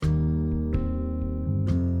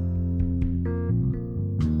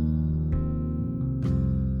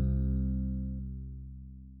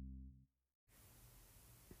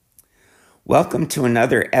Welcome to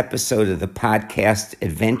another episode of the podcast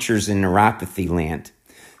Adventures in Neuropathy Land.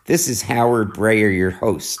 This is Howard Breyer, your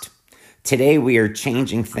host. Today we are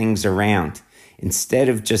changing things around. Instead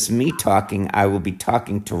of just me talking, I will be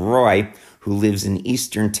talking to Roy, who lives in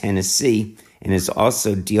eastern Tennessee and is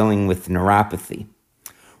also dealing with neuropathy.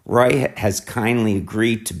 Roy has kindly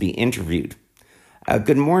agreed to be interviewed.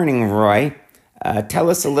 Good morning, Roy. Tell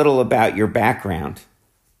us a little about your background.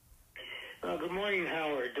 Good morning, Howard.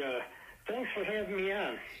 Thanks for having me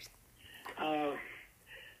on.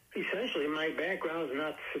 Essentially, my background is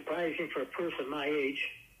not surprising for a person my age.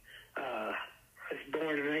 I was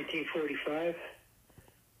born in 1945.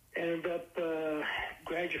 Ended up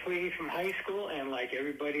graduating from high school, and like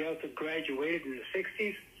everybody else that graduated in the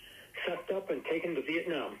 60s, sucked up and taken to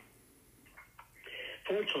Vietnam.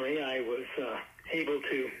 Fortunately, I was able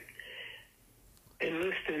to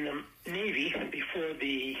enlist in the Navy before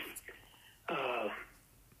the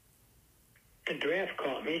draft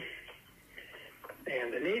caught me,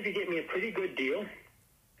 and the Navy gave me a pretty good deal.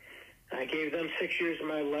 I gave them 6 years of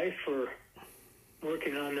my life for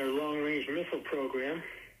working on their long-range missile program.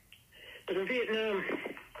 But in Vietnam,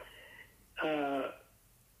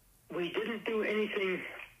 we didn't do anything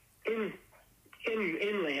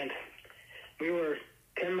inland. We were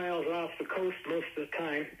 10 miles off the coast most of the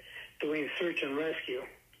time doing search and rescue.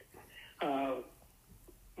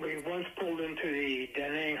 We once pulled into the Da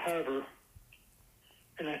Nang Harbor,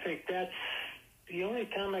 and I think that's the only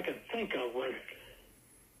time I can think of when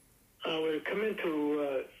I would come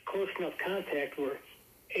into close enough contact where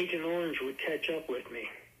Agent Orange would catch up with me.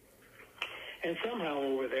 And somehow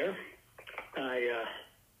over there, I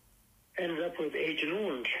ended up with Agent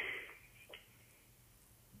Orange.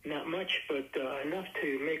 Not much, but enough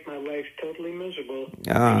to make my life totally miserable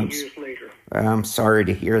many years later. I'm sorry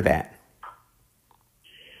to hear that.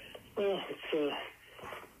 Well, it's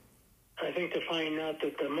I think to find out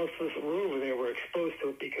that most of us that were over there were exposed to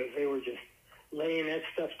it because they were just laying that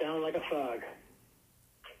stuff down like a fog.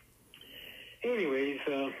 Anyways,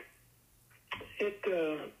 it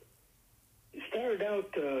started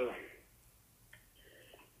out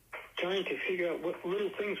trying to figure out what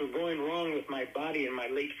little things were going wrong with my body in my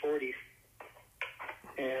late 40s.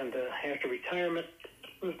 And after retirement,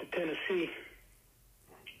 moved to Tennessee.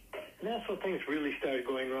 And that's when things really started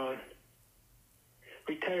going wrong.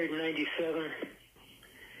 Retired in 97,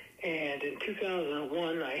 and in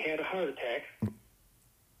 2001, I had a heart attack.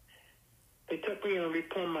 They took me and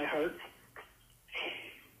replumbed my heart.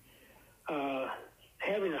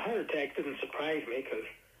 Having a heart attack didn't surprise me because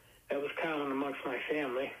that was common amongst my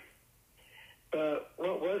family. But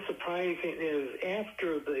what was surprising is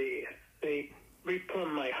after they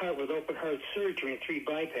replumbed my heart with open heart surgery and 3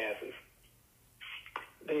 bypasses,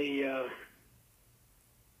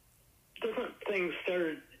 different things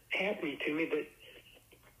started happening to me that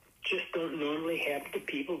just don't normally happen to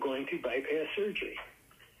people going through bypass surgery.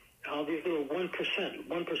 All these little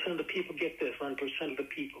 1% of the people get this, 1% of the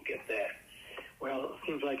people get that. Well, it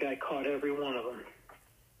seems like I caught every one of them.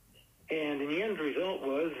 And the end result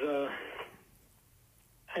was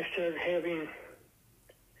I started having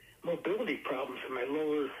mobility problems in my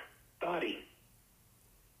lower body.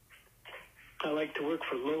 I like to work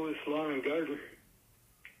for Lowe's Lawn and Garden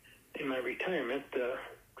in my retirement.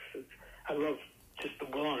 I love just the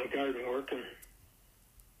lawn and garden work, and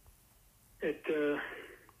it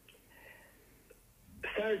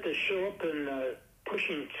started to show up in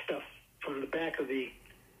pushing stuff from the back of the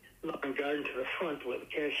lawn and garden to the front where the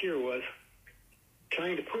cashier was.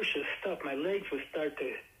 Trying to push this stuff, my legs would start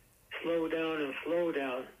to slow down and slow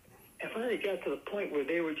down. And finally got to the point where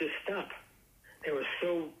they would just stop. They were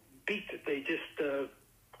so beat that they just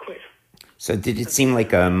quit. So did it seem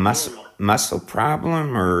like a muscle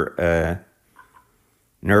problem or a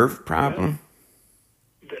nerve problem?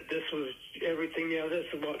 Well, this was everything. This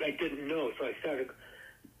is what I didn't know. So I started.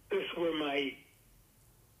 This was my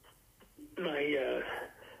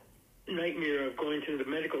nightmare of going to the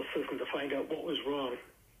medical system to find out what was wrong.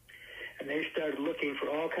 And they started looking for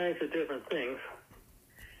all kinds of different things,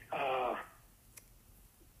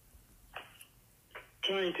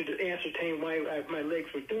 trying to ascertain why my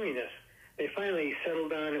legs were doing this. They finally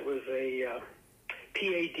settled on it was a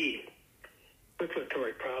PAD,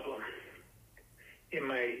 circulatory problem, in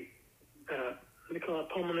my, they call it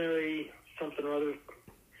pulmonary something or other.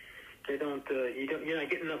 You're not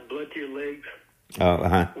getting enough blood to your legs. Oh,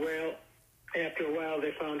 uh-huh. Well, after a while,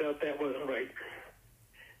 they found out that wasn't right.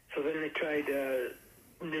 So then they tried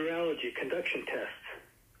neurology conduction tests,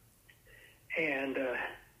 and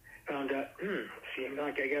found out, seemed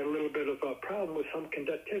like I got a little bit of a problem with some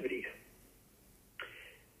conductivities.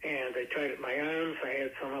 And I tried it my arms. I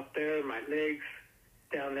had some up there, my legs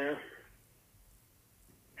down there.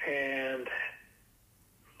 And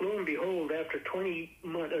lo and behold, after 20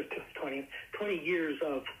 years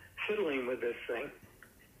of fiddling with this thing,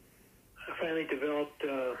 I finally developed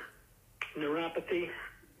neuropathy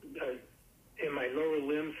in my lower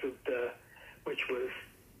limbs, which was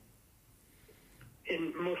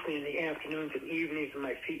mostly in the afternoons and evenings, and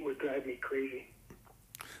my feet would drive me crazy.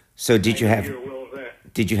 So did you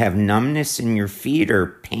have numbness in your feet or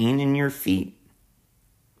pain in your feet?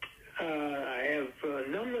 I have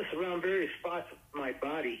numbness around various spots of my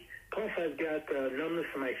body. Plus, I've got numbness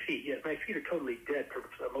in my feet. Yet my feet are totally dead for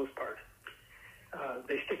the most part.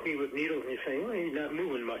 They stick me with needles and you say, well, you're not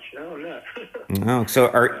moving much. No, I'm not. Oh, so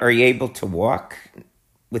are you able to walk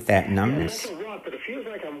with that numbness? Yeah, I can walk, but it feels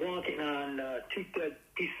like I'm walking on two dead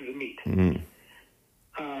pieces of meat. Mm.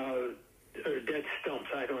 Or dead stumps.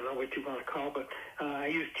 I don't know what you want to call it, but I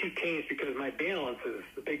use two canes because my balance is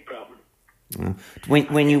the big problem.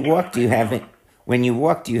 When you walk, do you have it? When you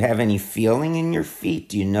walk, do you have any feeling in your feet?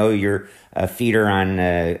 Do you know your feet are on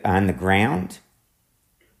the ground?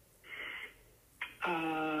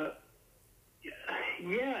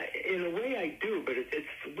 Yeah, in a way I do, but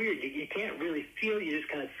it's weird. You can't really feel it. You just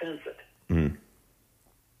kind of sense it. Mm.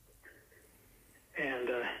 And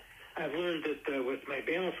I've learned that with my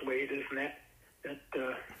balance weight is that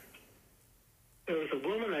there was a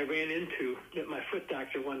woman I ran into at my foot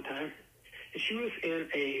doctor one time, and she was in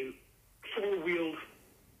a four-wheeled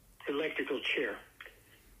electrical chair.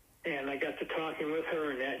 And I got to talking with her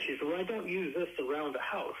and that. And she said, well, I don't use this around the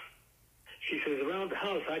house. She says, around the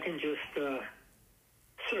house, I can just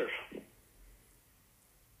surf.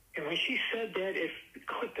 And when she said that, it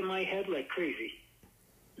clicked in my head like crazy.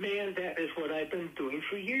 Man, that is what I've been doing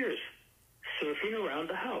for years, surfing around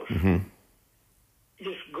the house. Mm-hmm.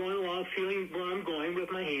 Just going along, feeling where I'm going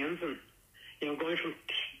with my hands and, going from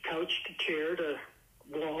couch to chair to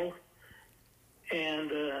wall.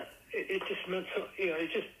 And it just meant so,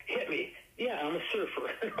 it just hit me. Yeah, I'm a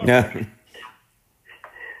surfer. Yeah.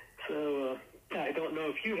 So I don't know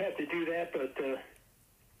if you have to do that, but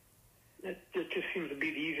that just seems to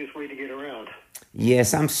be the easiest way to get around.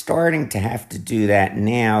 Yes, I'm starting to have to do that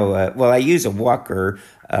now. I use a walker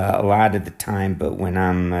a lot of the time, but when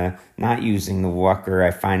I'm not using the walker,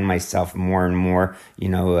 I find myself more and more,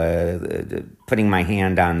 putting my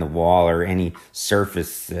hand on the wall or any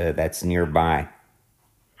surface that's nearby.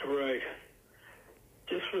 Right.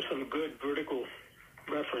 Just for some good vertical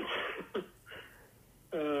reference.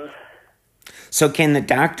 So can the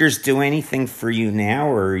doctors do anything for you now,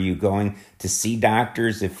 or are you going to see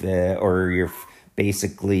doctors or you're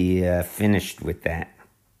basically finished with that?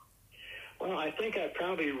 Well, I think I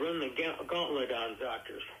probably run the gauntlet on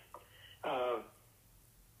doctors.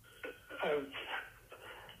 I've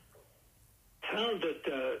found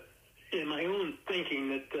that in my own thinking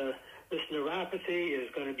that this neuropathy is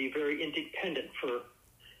going to be very independent for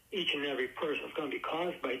each and every person. It's going to be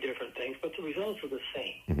caused by different things, but the results are the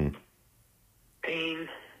same. Mm-hmm. Pain,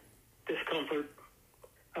 discomfort,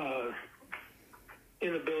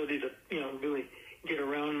 inability to, really get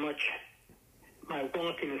around much. My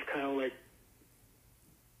walking is kind of like,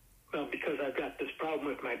 because I've got this problem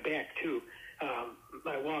with my back too.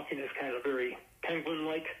 My walking is kind of very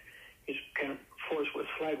penguin-like. Just kind of forced with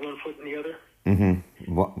slide one foot in the other.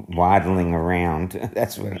 Mm-hmm. Waddling around.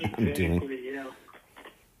 That's what I'm doing. Exactly, yeah.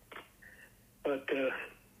 But,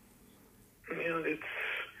 it's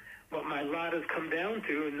what my lot has come down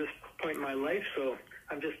to in this point in my life, so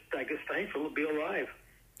I'm just, I guess, thankful to be alive.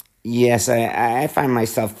 Yes, I find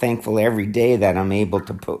myself thankful every day that I'm able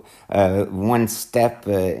to put one step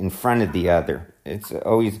in front of the other. It's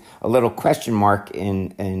always a little question mark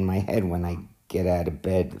in my head when I get out of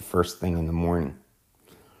bed the first thing in the morning.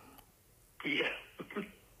 Yeah,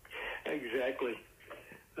 exactly.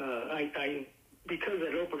 I because of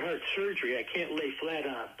that open heart surgery, I can't lay flat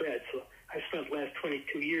on a bed, so I spent the last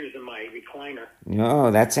 22 years in my recliner. No,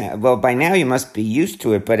 well, by now you must be used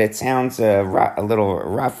to it, but it sounds a little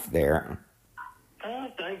rough there.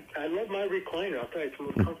 I love my recliner. I'll tell you, it's the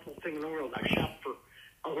most comfortable thing in the world. I shopped for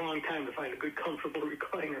a long time to find a good, comfortable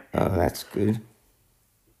recliner. Oh, that's good.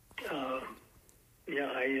 I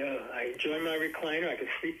enjoy my recliner. I can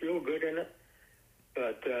sleep real good in it,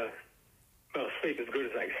 but sleep as good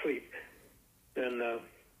as I sleep. And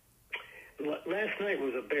last night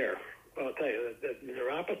was a bear. I'll tell you, the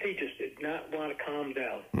neuropathy just did not want to calm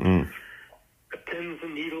down. Mm. The pins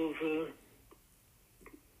and needles,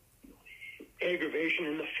 aggravation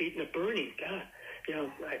in the feet and the burning. God,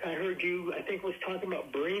 I heard you, I think, was talking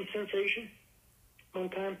about brain sensation one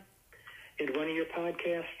time in one of your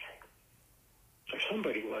podcasts. or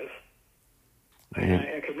somebody was. Yeah. And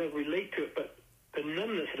I could never relate to it, but the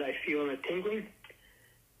numbness that I feel and the tingling,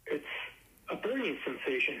 it's a burning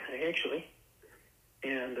sensation, actually.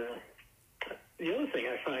 And the other thing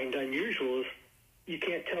I find unusual is you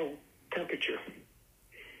can't tell temperature.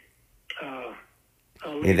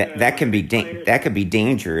 That can be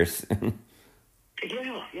dangerous.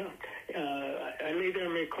 Yeah. I lay there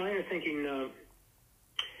in my recliner thinking,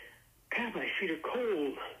 God, my feet are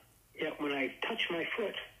cold. Yet when I touch my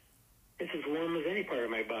foot, it's as warm as any part of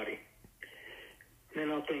my body. And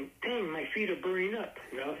then I'll think, dang, my feet are burning up.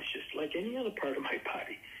 No, it's just like any other part of my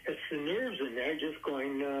body. It's the nerves in there just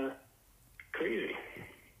going crazy.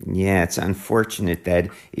 Yeah, it's unfortunate that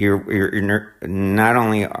not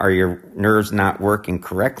only are your nerves not working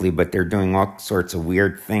correctly, but they're doing all sorts of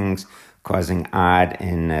weird things, causing odd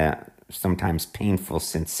and sometimes painful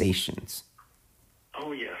sensations.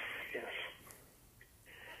 Oh, yes.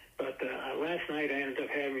 But last night I ended up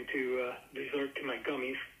having to resort to my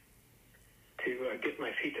gummies to get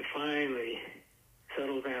my feet to finally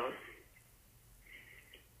settle down.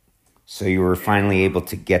 So you were finally able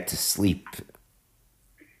to get to sleep.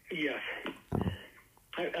 Yes.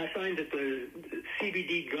 I find that the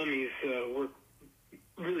CBD gummies work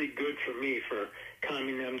really good for me for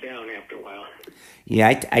calming them down after a while.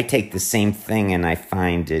 Yeah, I take the same thing, and I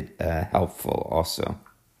find it helpful also.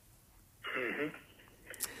 Mm-hmm.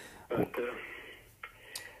 But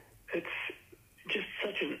it's just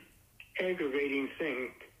such an aggravating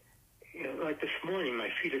thing. You know, like this morning, my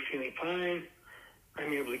feet are feeling fine.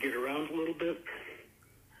 I'm able to get around a little bit.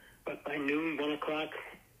 But by noon, 1 o'clock,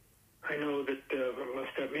 I know that I'm going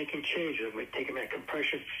to start making changes. I'm taking my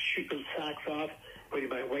compression socks off, putting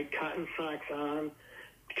my white cotton socks on,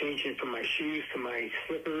 changing from my shoes to my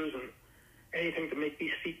slippers, and anything to make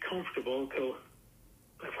these feet comfortable until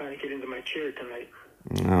I finally get into my chair tonight.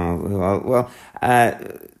 Oh,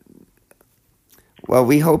 well,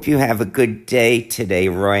 we hope you have a good day today,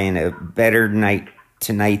 Roy, and a better night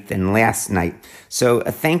tonight than last night. So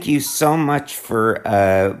thank you so much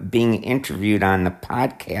for being interviewed on the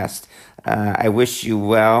podcast. I wish you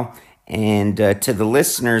well. And to the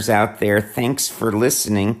listeners out there, thanks for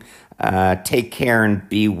listening. Take care and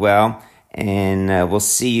be well. And we'll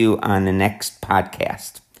see you on the next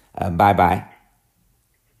podcast. Bye-bye.